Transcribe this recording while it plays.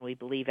we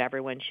believe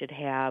everyone should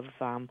have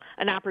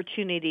an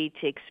opportunity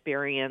to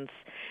experience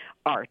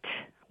art,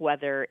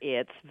 whether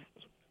it's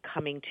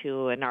coming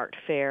to an art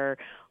fair,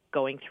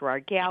 going through our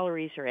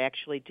galleries, or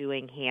actually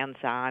doing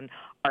hands-on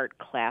art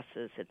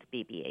classes at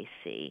the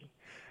BBAC.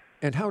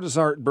 And how does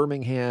Art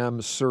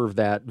Birmingham serve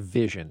that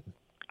vision?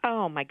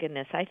 Oh, my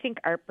goodness. I think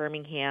Art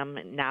Birmingham,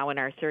 now in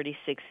our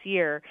 36th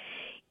year,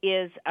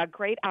 is a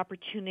great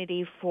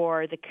opportunity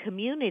for the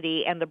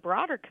community and the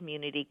broader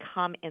community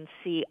come and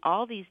see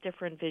all these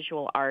different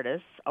visual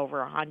artists, over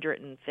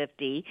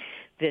 150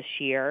 this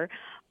year,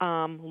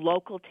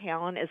 local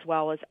talent as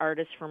well as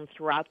artists from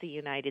throughout the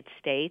United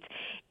States,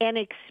 and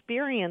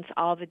experience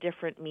all the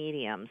different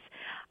mediums.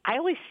 I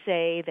always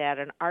say that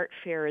an art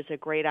fair is a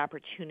great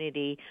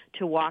opportunity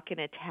to walk in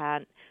a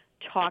tent,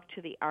 talk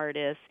to the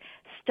artists,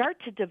 start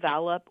to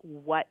develop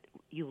what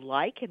you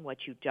like and what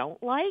you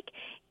don't like,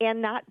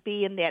 and not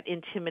be in that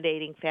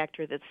intimidating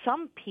factor that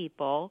some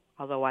people,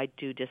 although I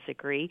do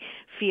disagree,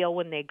 feel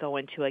when they go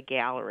into a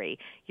gallery.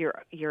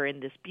 You're in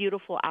this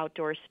beautiful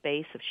outdoor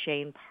space of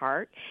Shain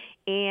Park,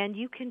 and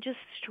you can just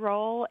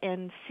stroll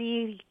and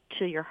see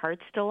to your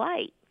heart's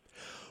delight.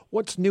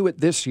 What's new at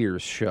this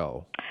year's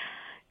show?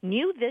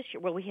 New this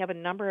year, well, we have a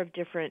number of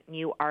different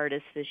new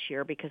artists this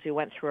year because we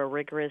went through a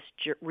rigorous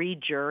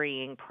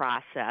rejurying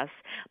process.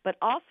 But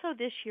also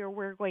this year,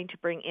 we're going to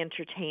bring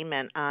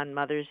entertainment on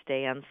Mother's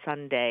Day on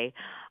Sunday.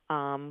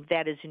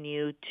 That is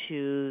new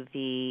to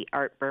the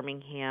Art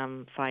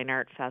Birmingham Fine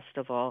Art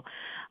Festival.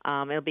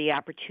 It'll be an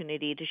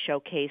opportunity to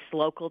showcase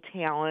local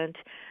talent,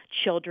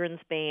 children's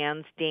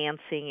bands,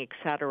 dancing,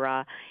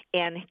 etc.,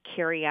 and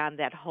carry on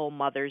that whole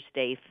Mother's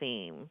Day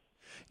theme.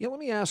 Yeah, let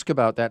me ask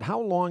about that. How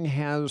long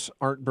has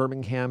Art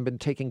Birmingham been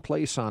taking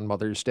place on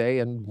Mother's Day,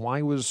 and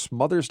why was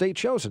Mother's Day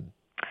chosen?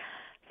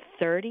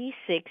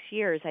 36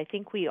 years. I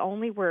think we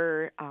only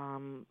were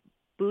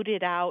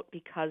booted out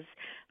because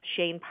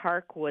Shain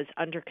Park was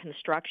under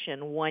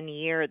construction 1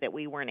 year that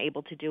we weren't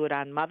able to do it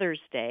on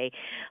Mother's Day.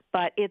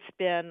 But it's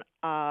been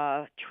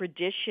a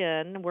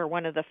tradition. We're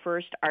one of the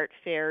first art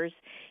fairs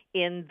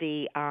in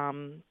the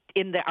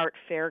art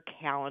fair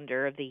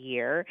calendar of the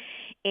year.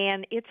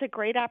 And it's a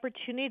great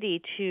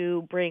opportunity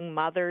to bring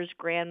mothers,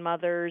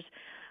 grandmothers,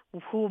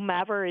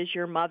 whomever is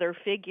your mother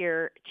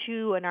figure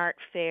to an art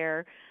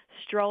fair,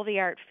 stroll the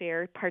art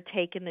fair,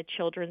 partake in the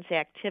children's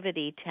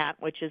activity tent,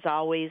 which is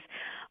always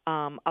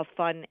a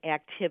fun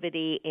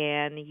activity,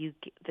 and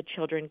the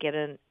children get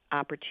an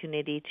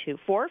opportunity to,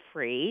 for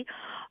free,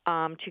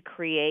 to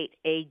create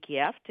a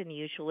gift, and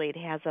usually it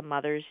has a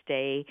Mother's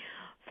Day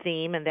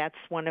theme, and that's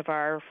one of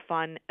our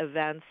fun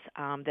events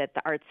that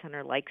the Art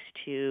Center likes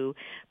to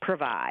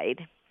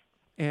provide.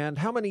 And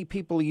how many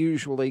people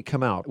usually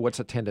come out? What's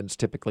attendance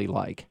typically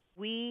like?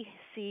 We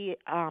see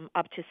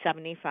up to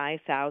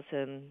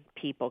 75,000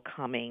 people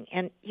coming.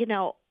 And,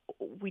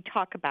 we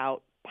talk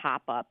about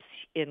pop-ups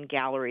in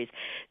galleries.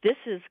 This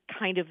is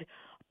kind of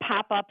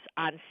pop-ups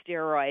on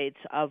steroids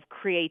of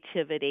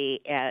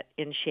creativity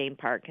in Shain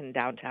Park in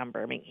downtown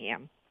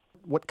Birmingham.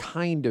 What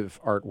kind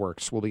of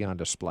artworks will be on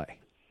display?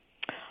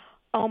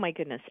 Oh, my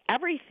goodness.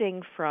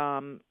 Everything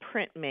from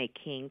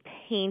printmaking,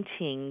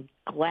 painting,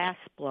 glass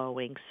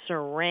blowing,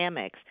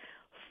 ceramics,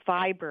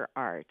 fiber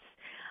arts,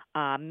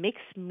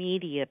 mixed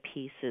media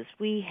pieces.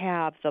 We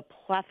have the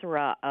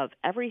plethora of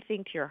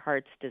everything to your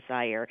heart's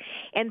desire.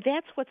 And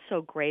that's what's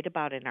so great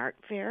about an art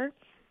fair.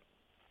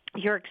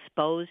 You're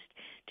exposed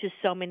to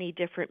so many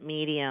different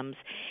mediums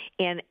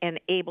and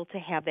able to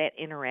have that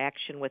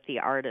interaction with the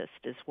artist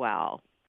as well.